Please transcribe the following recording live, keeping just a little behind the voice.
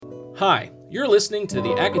Hi, you're listening to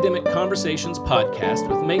the Academic Conversations podcast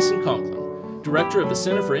with Mason Conklin, Director of the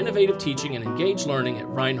Center for Innovative Teaching and Engaged Learning at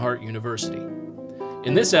Reinhardt University.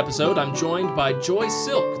 In this episode, I'm joined by Joy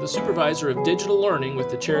Silk, the Supervisor of Digital Learning with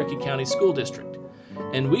the Cherokee County School District,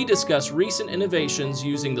 and we discuss recent innovations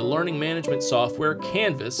using the learning management software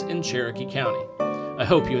Canvas in Cherokee County. I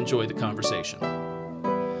hope you enjoy the conversation.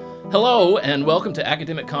 Hello, and welcome to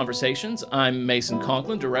Academic Conversations. I'm Mason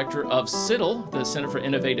Conklin, Director of CITL, the Center for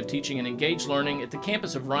Innovative Teaching and Engaged Learning at the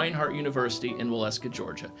campus of Reinhardt University in Waleska,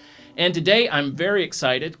 Georgia. And today I'm very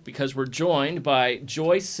excited because we're joined by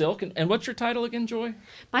Joy Silk. And what's your title again, Joy?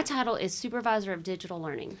 My title is Supervisor of Digital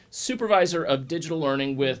Learning. Supervisor of Digital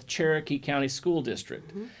Learning with Cherokee County School District.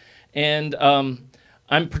 Mm-hmm. And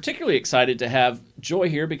I'm particularly excited to have Joy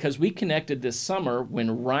here because we connected this summer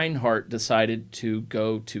when Reinhardt decided to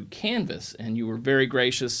go to Canvas, and you were very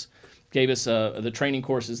gracious, gave us the training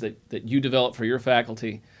courses that you developed for your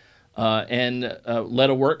faculty, and led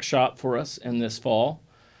a workshop for us in this fall.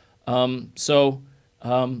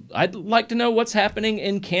 I'd like to know what's happening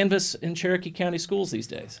in Canvas in Cherokee County schools these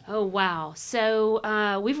days. Oh, wow.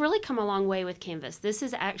 So we've really come a long way with Canvas. This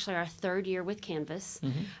is actually our third year with Canvas.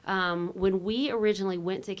 Mm-hmm. When we originally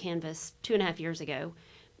went to Canvas 2.5 years ago,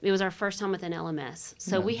 it was our first time with an LMS.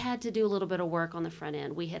 So we had to do a little bit of work on the front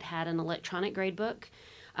end. We had an electronic gradebook.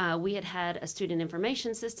 We had a student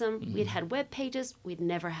information system. Mm-hmm. We had web pages. We'd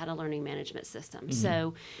never had a learning management system. Mm-hmm.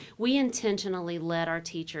 So we intentionally led our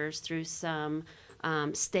teachers through some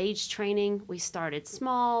stage training. We started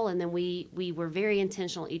small, and then we were very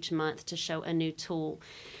intentional each month to show a new tool.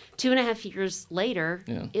 2.5 years later,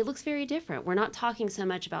 It looks very different. We're not talking so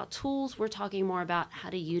much about tools. We're talking more about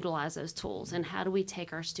how to utilize those tools and how do we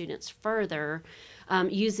take our students further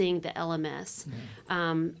using the LMS.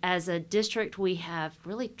 As a district, we have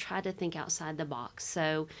really tried to think outside the box.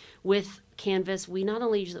 So with Canvas, we not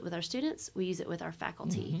only use it with our students, we use it with our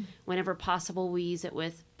faculty. Mm-hmm. Whenever possible, we use it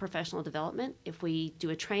with professional development. If we do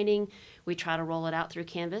a training, we try to roll it out through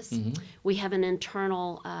Canvas. Mm-hmm. We have an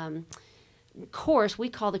internal course we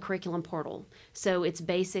call the curriculum portal. So it's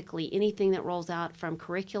basically anything that rolls out from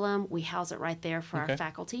curriculum, we house it right there for our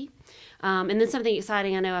faculty. And then something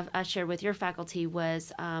exciting I know I shared with your faculty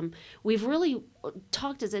was we've really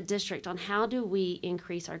talked as a district on how do we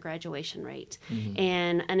increase our graduation rate. Mm-hmm.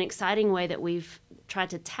 And an exciting way that we've tried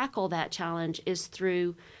to tackle that challenge is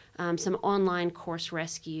through some online course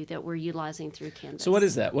rescue that we're utilizing through Canvas. So what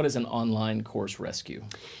is that? What is an online course rescue?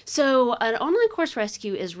 So an online course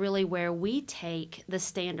rescue is really where we take the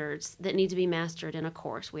standards that need to be mastered in a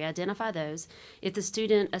course. We identify those. If the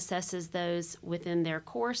student assesses those within their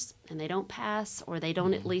course and they don't pass or they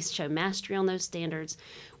don't at least show mastery on those standards,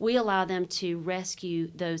 we allow them to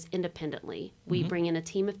rescue those independently. We bring in a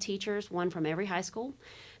team of teachers, one from every high school.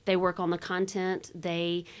 They work on the content.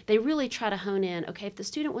 They really try to hone in, okay, if the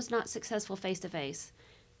student was not successful face-to-face,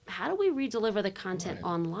 how do we redeliver the content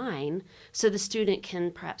online so the student can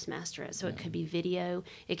perhaps master it? So it could be video,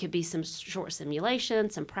 it could be some short simulation,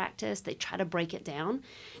 some practice. They try to break it down.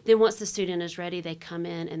 Then once the student is ready, they come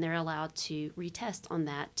in and they're allowed to retest on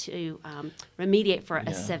that to remediate for a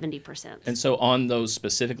 70%. And so on those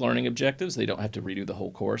specific learning objectives, they don't have to redo the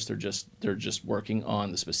whole course. They're just working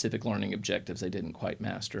on the specific learning objectives they didn't quite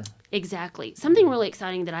master. Exactly. Something really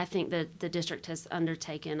exciting that I think that the district has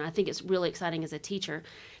undertaken, I think it's really exciting as a teacher,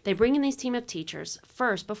 they bring in these team of teachers.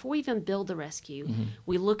 First, before we even build the rescue,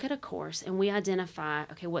 we look at a course and we identify,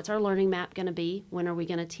 okay, what's our learning map going to be? When are we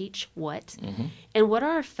going to teach what? And what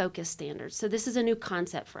are our focus standards? So this is a new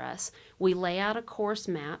concept for us. We lay out a course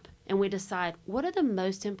map and we decide what are the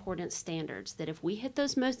most important standards that if we hit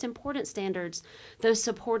those most important standards, those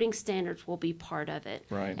supporting standards will be part of it.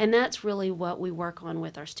 Right. And that's really what we work on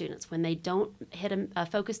with our students. When they don't hit a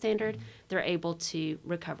focus standard, they're able to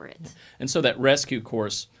recover it. And so that rescue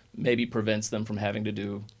course maybe prevents them from having to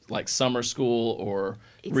do like summer school or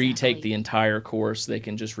retake the entire course. They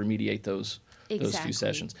can just remediate those few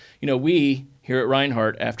sessions. You know, we here at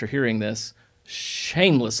Reinhardt, after hearing this,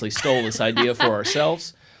 shamelessly stole this idea for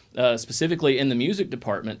ourselves. Specifically in the music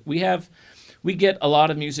department, we get a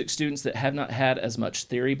lot of music students that have not had as much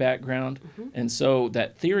theory background, and so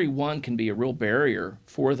that Theory 1 can be a real barrier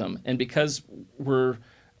for them. And because we're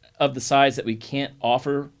of the size that we can't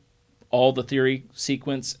offer all the theory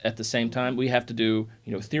sequence at the same time, we have to do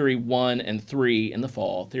Theory 1 and 3 in the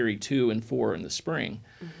fall, Theory 2 and 4 in the spring.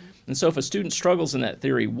 And so if a student struggles in that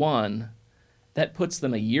Theory 1, that puts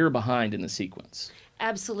them a year behind in the sequence.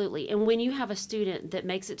 Absolutely. And when you have a student that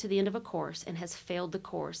makes it to the end of a course and has failed the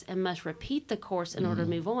course and must repeat the course in order to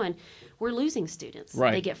move on, we're losing students.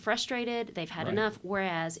 Right. They get frustrated, they've had enough.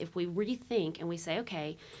 Whereas if we rethink and we say,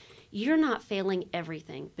 okay, you're not failing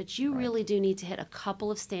everything, but you really do need to hit a couple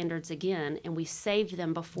of standards again, and we saved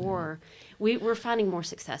them before. We're finding more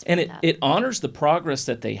success with that. It honors the progress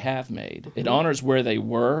that they have made. It honors where they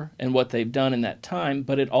were and what they've done in that time,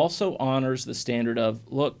 but it also honors the standard of,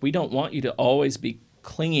 look, we don't want you to always be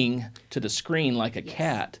clinging to the screen like a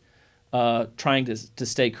cat, trying to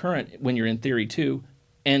stay current when you're in Theory 2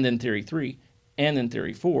 and then Theory 3 and then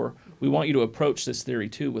Theory 4. We want you to approach this Theory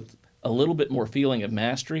 2 with a little bit more feeling of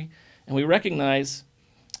mastery, and we recognize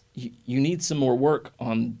you need some more work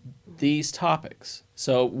on these topics.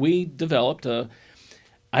 So we developed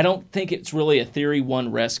I don't think it's really a Theory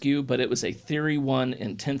 1 rescue, but it was a Theory 1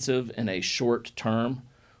 intensive and a short term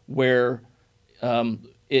where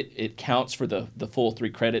it counts for the full 3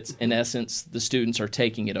 credits. In essence, the students are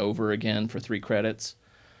taking it over again for 3 credits,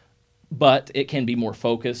 but it can be more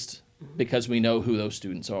focused because we know who those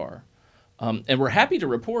students are. And we're happy to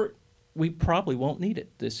report we probably won't need it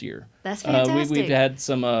this year. That's fantastic. We've had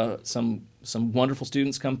some wonderful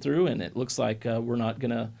students come through, and it looks like we're not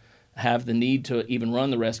going to have the need to even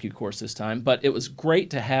run the rescue course this time. But it was great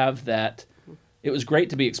to have that. It was great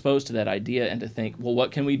to be exposed to that idea and to think, well,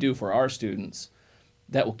 what can we do for our students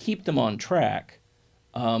that will keep them on track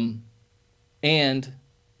and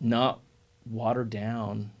not water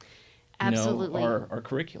down Absolutely. Our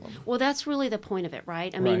curriculum. Well, that's really the point of it,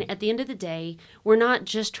 right? I mean, at the end of the day, we're not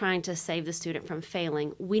just trying to save the student from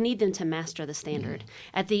failing. We need them to master the standard.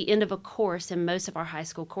 At the end of a course, in most of our high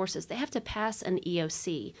school courses, they have to pass an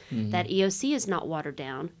EOC. That EOC is not watered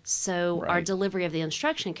down, so our delivery of the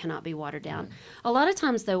instruction cannot be watered down. A lot of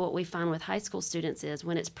times, though, what we find with high school students is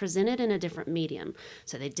when it's presented in a different medium,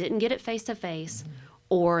 so they didn't get it face-to-face,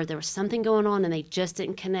 or there was something going on and they just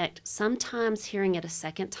didn't connect, sometimes hearing it a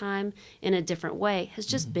second time in a different way has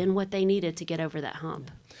just been what they needed to get over that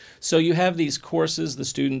hump. So you have these courses, the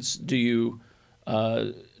students,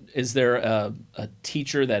 is there a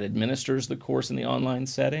teacher that administers the course in the online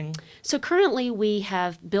setting? So currently we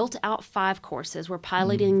have built out 5 courses. We're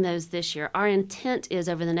piloting those this year. Our intent is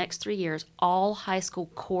over the next 3 years, all high school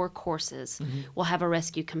core courses will have a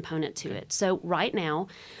rescue component to it. So right now,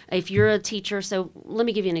 if you're a teacher, so let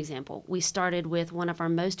me give you an example. We started with one of our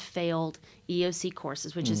most failed EOC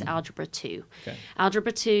courses, which is Algebra 2. Okay.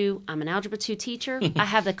 Algebra 2, I'm an Algebra 2 teacher. I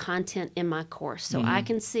have the content in my course. So I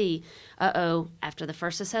can see, after the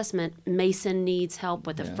first assessment, Mason needs help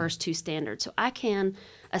with the first 2 standards. So I can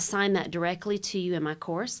assign that directly to you in my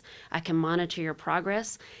course. I can monitor your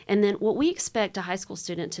progress. And then what we expect a high school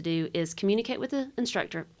student to do is communicate with the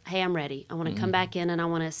instructor. Hey, I'm ready. I want to come back in and I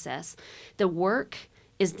want to assess. The work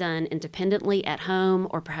is done independently at home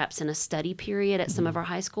or perhaps in a study period at some of our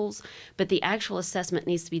high schools, but the actual assessment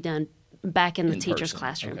needs to be done back in the teacher's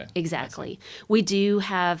classroom. Okay. Exactly. We do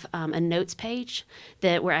have a notes page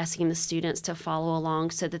that we're asking the students to follow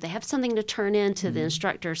along so that they have something to turn in to the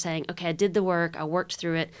instructor saying, okay, I did the work, I worked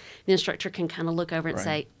through it. The instructor can kind of look over it and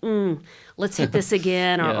say, let's hit this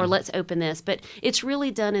again or let's open this. But it's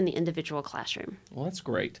really done in the individual classroom. Well, that's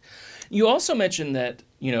great. You also mentioned that,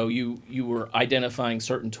 you were identifying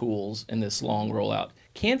certain tools in this long rollout.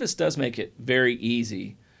 Canvas does make it very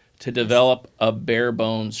easy to develop a bare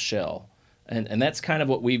bones shell. And that's kind of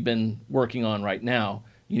what we've been working on right now.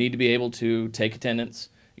 You need to be able to take attendance.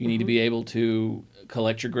 You need to be able to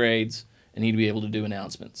collect your grades. And you need to be able to do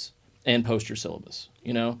announcements and post your syllabus.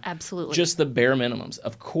 Absolutely. Just the bare minimums.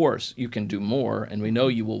 Of course, you can do more, and we know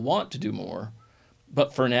you will want to do more.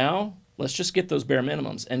 But for now, let's just get those bare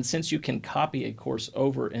minimums. And since you can copy a course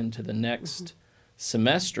over into the next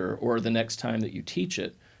semester or the next time that you teach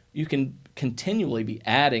it, you can continually be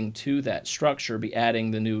adding to that structure, be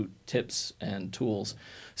adding the new tips and tools.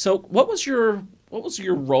 So what was your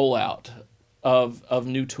rollout of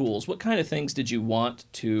new tools? What kind of things did you want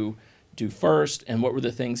to do first, and what were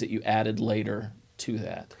the things that you added later to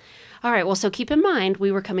that? All right, well, so keep in mind,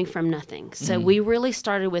 we were coming from nothing. So we really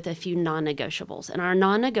started with a few non-negotiables. And our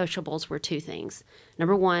non-negotiables were 2 things.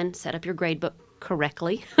 Number 1, set up your gradebook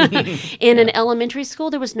correctly. In an elementary school,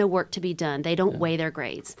 there was no work to be done. They don't weigh their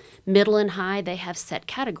grades. Middle and high, they have set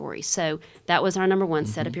categories. So that was our number 1,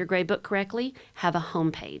 set up your gradebook correctly, have a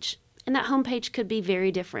home page. And that homepage could be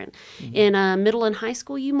very different. In middle and high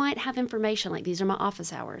school, you might have information like these are my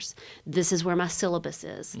office hours. This is where my syllabus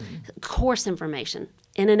is. Course information.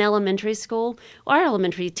 In an elementary school, our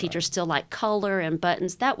elementary teachers still like color and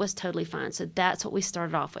buttons. That was totally fine. So that's what we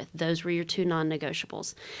started off with. Those were your 2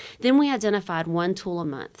 non-negotiables. Then we identified 1 tool a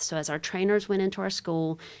month. So as our trainers went into our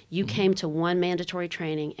school, you came to 1 mandatory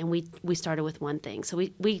training, and we started with 1 thing. So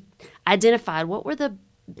we identified what were the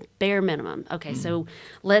bare minimum. Okay, so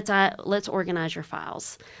let's organize your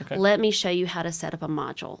files. Okay. Let me show you how to set up a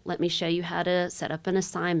module. Let me show you how to set up an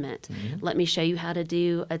assignment. Let me show you how to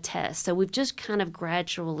do a test. So we've just kind of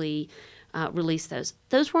gradually released those.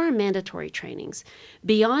 Those were our mandatory trainings.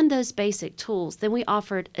 Beyond those basic tools, then we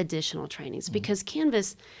offered additional trainings because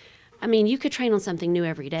Canvas, I mean, you could train on something new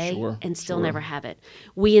every day and still never have it.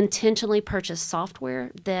 We intentionally purchase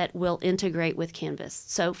software that will integrate with Canvas.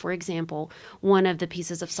 So, for example, one of the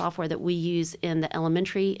pieces of software that we use in the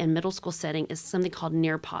elementary and middle school setting is something called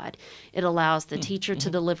Nearpod. It allows the teacher to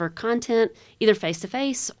deliver content either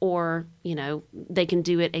face-to-face or, they can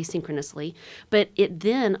do it asynchronously. But it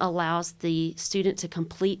then allows the student to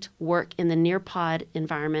complete work in the Nearpod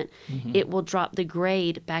environment. It will drop the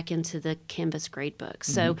grade back into the Canvas gradebook.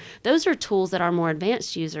 So those are tools that our more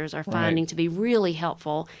advanced users are finding to be really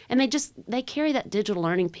helpful, and they carry that digital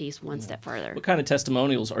learning piece one step further. What kind of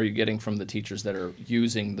testimonials are you getting from the teachers that are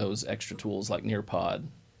using those extra tools like Nearpod?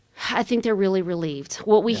 I think they're really relieved.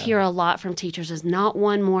 What we hear a lot from teachers is not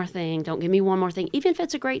one more thing, don't give me one more thing, even if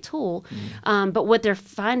it's a great tool. But what they're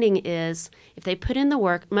finding is if they put in the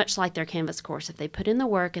work, much like their Canvas course, if they put in the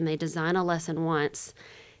work and they design a lesson once,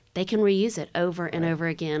 they can reuse it over and over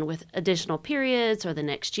again with additional periods or the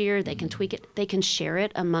next year. They can tweak it. They can share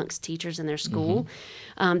it amongst teachers in their school.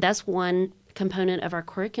 That's one component of our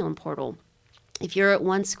curriculum portal. If you're at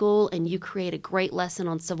one school and you create a great lesson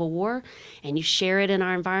on Civil War and you share it in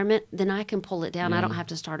our environment, then I can pull it down. I don't have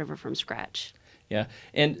to start over from scratch. Yeah.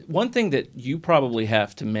 And one thing that you probably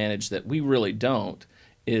have to manage that we really don't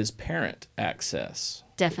is parent access.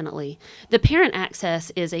 Definitely. The parent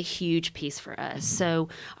access is a huge piece for us. So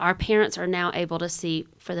our parents are now able to see,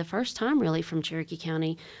 for the first time really from Cherokee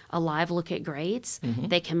County, a live look at grades.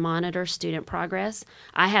 They can monitor student progress.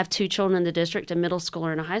 I have 2 children in the district, a middle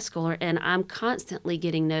schooler and a high schooler, and I'm constantly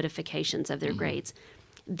getting notifications of their grades.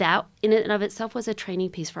 That in and of itself was a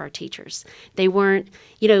training piece for our teachers. They weren't,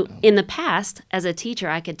 in the past, as a teacher,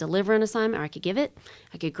 I could deliver an assignment or I could give it.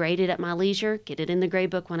 I could grade it at my leisure, get it in the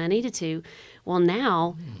grade book when I needed to. Well,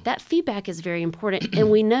 now that feedback is very important.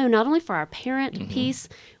 And we know not only for our parent piece,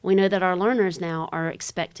 we know that our learners now are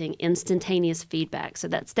expecting instantaneous feedback. So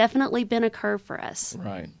that's definitely been a curve for us.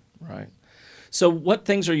 Right. So what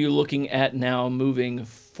things are you looking at now moving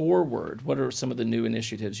forward? What are some of the new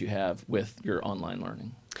initiatives you have with your online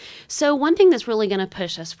learning? So one thing that's really going to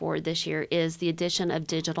push us forward this year is the addition of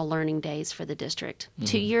digital learning days for the district.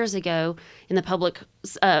 2 years ago, in the public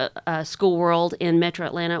school world in Metro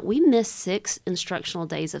Atlanta, we missed 6 instructional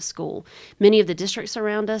days of school. Many of the districts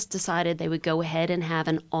around us decided they would go ahead and have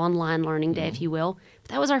an online learning day, if you will.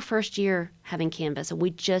 But that was our first year having Canvas, and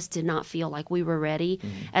we just did not feel like we were ready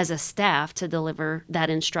as a staff to deliver that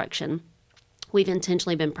instruction. We've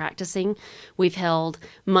intentionally been practicing. We've held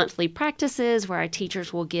monthly practices where our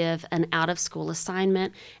teachers will give an out-of-school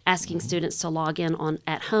assignment, asking students to log in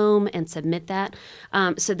at home and submit that.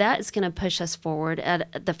 So that is going to push us forward.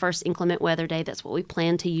 At the first inclement weather day, that's what we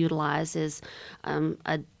plan to utilize is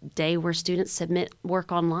a day where students submit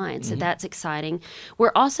work online. So that's exciting.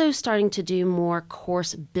 We're also starting to do more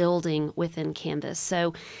course building within Canvas.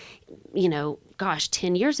 So,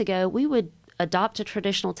 10 years ago, we would adopt a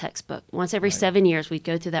traditional textbook. Once every 7 years, we'd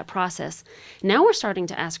go through that process. Now we're starting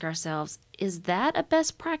to ask ourselves, is that a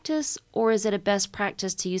best practice, or is it a best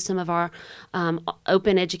practice to use some of our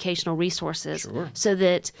open educational resources so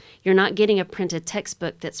that you're not getting a printed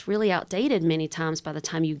textbook that's really outdated many times by the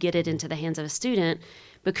time you get it into the hands of a student?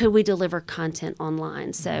 But could we deliver content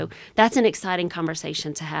online? So that's an exciting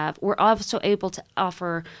conversation to have. We're also able to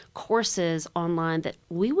offer courses online that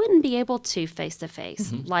we wouldn't be able to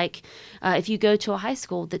face-to-face. Like if you go to a high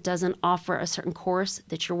school that doesn't offer a certain course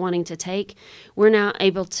that you're wanting to take, we're now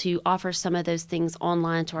able to offer some of those things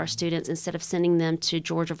online to our students instead of sending them to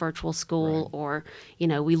Georgia Virtual School or,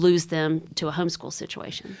 we lose them to a homeschool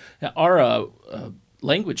situation. Now, our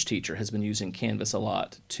language teacher has been using Canvas a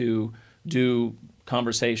lot to do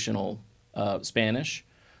conversational Spanish.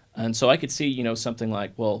 And so I could see, something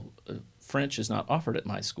like, French is not offered at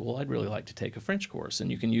my school. I'd really like to take a French course. And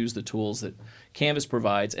you can use the tools that Canvas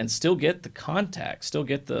provides and still get the contact, still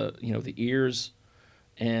get the, the ears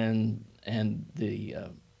and the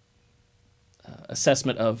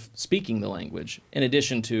assessment of speaking the language in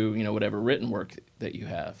addition to, whatever written work that you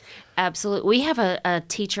have. Absolutely. We have a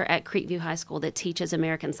teacher at Creekview High School that teaches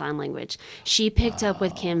American Sign Language. She picked up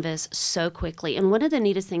with Canvas so quickly. And one of the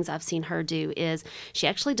neatest things I've seen her do is she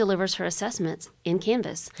actually delivers her assessments in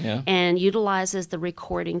Canvas and utilizes the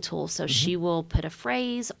recording tool. So she will put a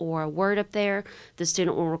phrase or a word up there. The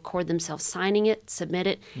student will record themselves signing it, submit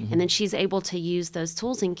it, and then she's able to use those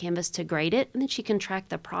tools in Canvas to grade it, and then she can track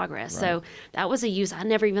the progress. Right. So that was a use I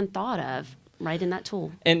never even thought of right in that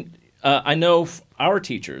tool. And I know our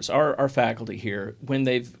teachers, our faculty here, when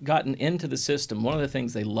they've gotten into the system, one of the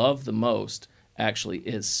things they love the most actually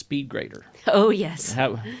is SpeedGrader. Oh, yes.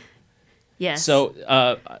 Yes.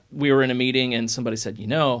 So we were in a meeting and somebody said,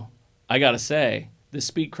 I got to say, the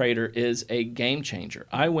SpeedGrader is a game changer.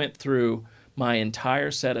 I went through my entire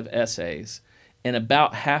set of essays in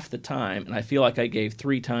about half the time, and I feel like I gave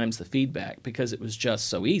 3 times the feedback because it was just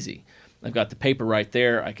so easy. I've got the paper right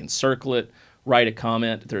there. I can circle it, write a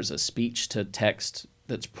comment. There's a speech to text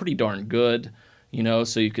that's pretty darn good,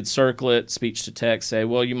 so you could circle it, speech to text, say,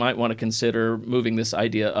 well, you might want to consider moving this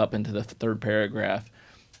idea up into the 3rd paragraph,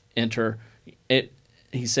 enter it.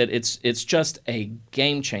 He said it's just a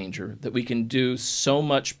game changer that we can do so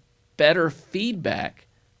much better feedback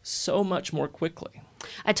so much more quickly.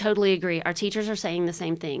 I totally agree. Our teachers are saying the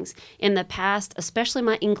same things. In the past, especially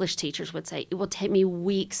my English teachers would say, it will take me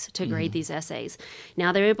weeks to grade these essays.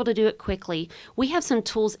 Now they're able to do it quickly. We have some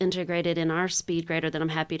tools integrated in our SpeedGrader that I'm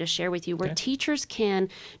happy to share with you where teachers can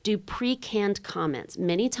do pre-canned comments.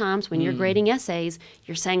 Many times when you're grading essays,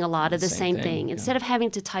 you're saying a lot of the same thing. Instead of having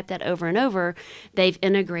to type that over and over, they've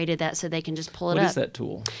integrated that so they can just pull it up. What is that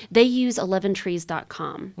tool? They use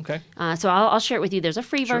 11trees.com. Okay. So I'll share it with you. There's a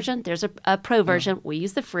free version. There's a pro version. We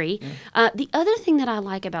use the free. The other thing that I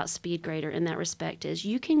like about SpeedGrader in that respect is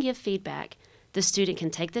you can give feedback. The student can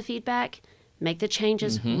take the feedback, make the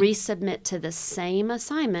changes, resubmit to the same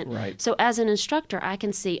assignment. Right. So as an instructor, I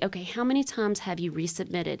can see, okay, how many times have you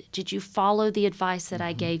resubmitted? Did you follow the advice that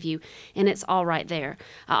I gave you? And it's all right there.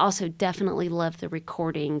 I also definitely love the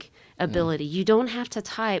recording ability. You don't have to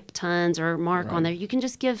type tons or mark on there. You can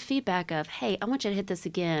just give feedback of, hey, I want you to hit this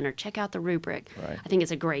again or check out the rubric. Right. I think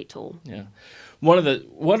it's a great tool. Yeah.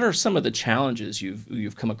 What are some of the challenges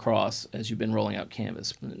you've come across as you've been rolling out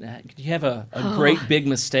Canvas? Do you have a great big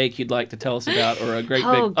mistake you'd like to tell us about, or a great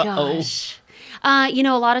big gosh.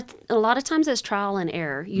 A lot of times it's trial and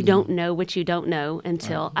error. You don't know what you don't know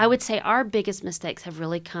until. I would say our biggest mistakes have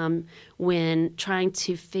really come when trying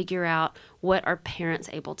to figure out what are parents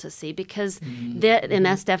able to see, because and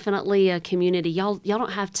that's definitely a community y'all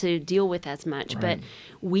don't have to deal with as much, but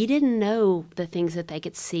we didn't know the things that they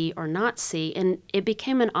could see or not see, and it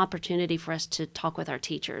became an opportunity for us to talk with our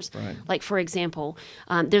teachers. Like, for example,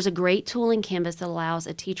 there's a great tool in Canvas that allows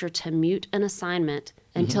a teacher to mute an assignment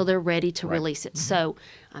until they're ready to release it. So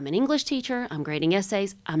I'm an English teacher, I'm grading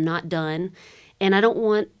essays, I'm not done, and I don't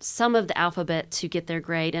want some of the alphabet to get their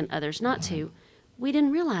grade and others not to. We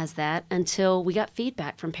didn't realize that until we got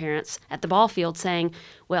feedback from parents at the ball field saying,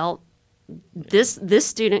 well, this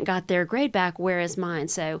student got their grade back, whereas mine.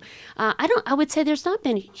 So I would say there's not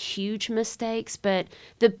been huge mistakes, but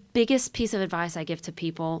the biggest piece of advice I give to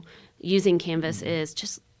people using Canvas is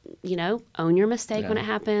just, own your mistake when it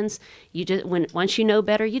happens. Once you know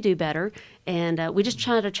better, you do better. And we just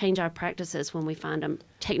try to change our practices when we find them.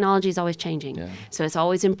 Technology is always changing, so it's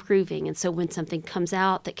always improving. And so when something comes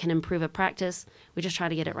out that can improve a practice, we just try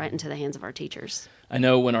to get it right into the hands of our teachers. I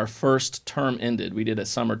know when our first term ended, we did a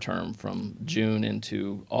summer term from June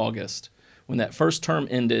into August. When that first term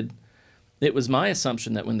ended, it was my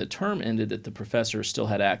assumption that when the term ended, that the professor still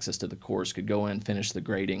had access to the course, could go in, finish the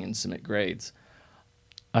grading, and submit grades.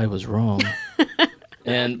 I was wrong.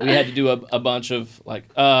 And we had to do a bunch of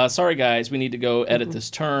sorry guys, we need to go edit this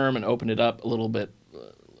term and open it up a little bit,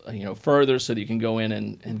 further so that you can go in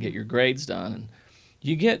and get your grades done. And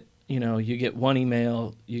you get one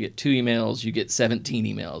email, you get 2 emails, you get 17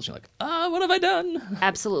 emails. You're like, what have I done?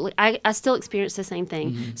 Absolutely. I still experience the same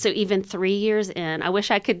thing. So even 3 years in, I wish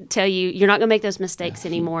I could tell you, you're not going to make those mistakes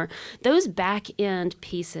anymore. Those back end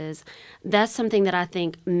pieces, that's something that I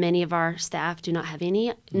think many of our staff do not have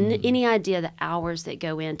any idea the hours that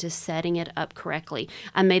go into setting it up correctly.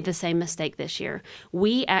 I made the same mistake this year.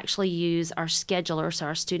 We actually use our scheduler, so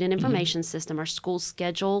our student information system. Our schools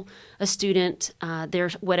schedule a student,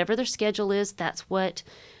 whatever their schedule is, that's what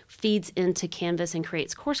feeds into Canvas and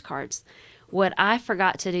creates course cards. What I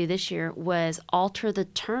forgot to do this year was alter the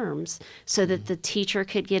terms so that the teacher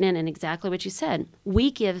could get in, and exactly what you said.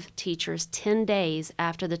 We give teachers 10 days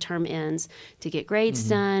after the term ends to get grades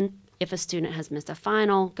done. If a student has missed a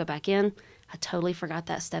final, go back in. I totally forgot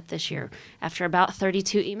that step this year. After about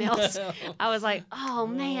 32 emails, I was like, oh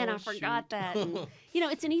man, I forgot that. And,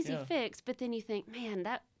 it's an easy fix, but then you think, man,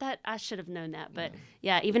 that I should have known that. But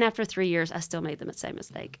yeah, even after 3 years, I still made the same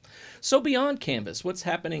mistake. So beyond Canvas, what's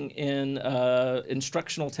happening in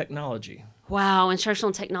instructional technology? Wow,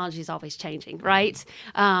 instructional technology is always changing, right?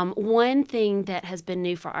 One thing that has been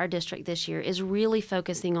new for our district this year is really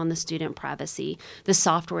focusing on the student privacy, the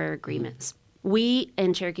software agreements. We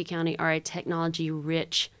in Cherokee County are a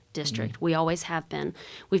technology-rich district. We always have been.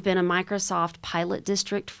 We've been a Microsoft pilot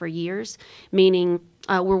district for years, meaning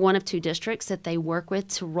we're one of 2 districts that they work with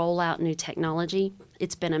to roll out new technology.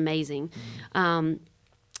 It's been amazing.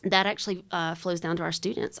 That actually flows down to our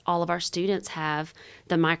students. All of our students have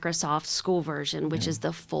the Microsoft School version, which is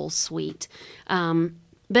the full suite.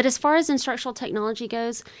 But as far as instructional technology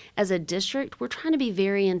goes, as a district, we're trying to be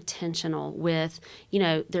very intentional with,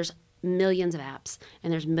 there's millions of apps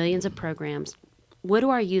and there's millions of programs. What do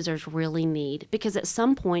our users really need? Because at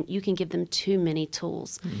some point, you can give them too many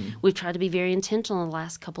tools. We've tried to be very intentional in the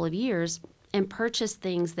last couple of years and purchase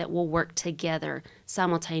things that will work together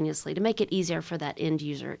simultaneously to make it easier for that end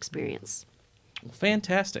user experience.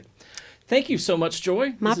 Fantastic. Thank you so much,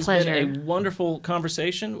 Joy. My pleasure. This has been a wonderful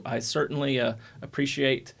conversation. I certainly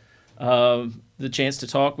appreciate the chance to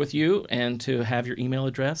talk with you and to have your email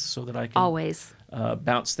address so that I can always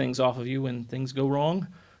bounce things off of you when things go wrong.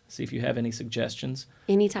 See if you have any suggestions.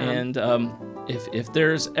 Anytime. And if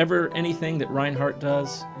there's ever anything that Reinhardt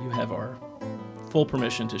does, you have our full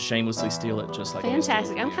permission to shamelessly steal it, just like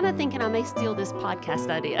fantastic. I'm kind of thinking I may steal this podcast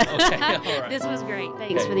idea. Okay, all right. This was great.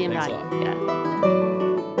 Thanks for the invite. Yeah.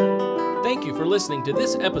 Thank you for listening to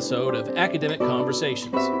this episode of Academic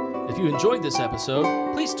Conversations. If you enjoyed this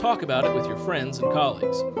episode, please talk about it with your friends and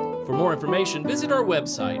colleagues. For more information, visit our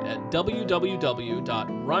website at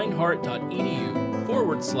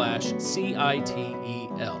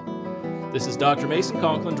www.reinhardt.edu/CITEL. This is Dr. Mason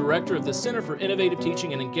Conklin, Director of the Center for Innovative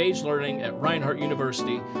Teaching and Engaged Learning at Reinhardt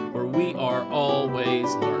University, where we are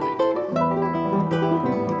always learning.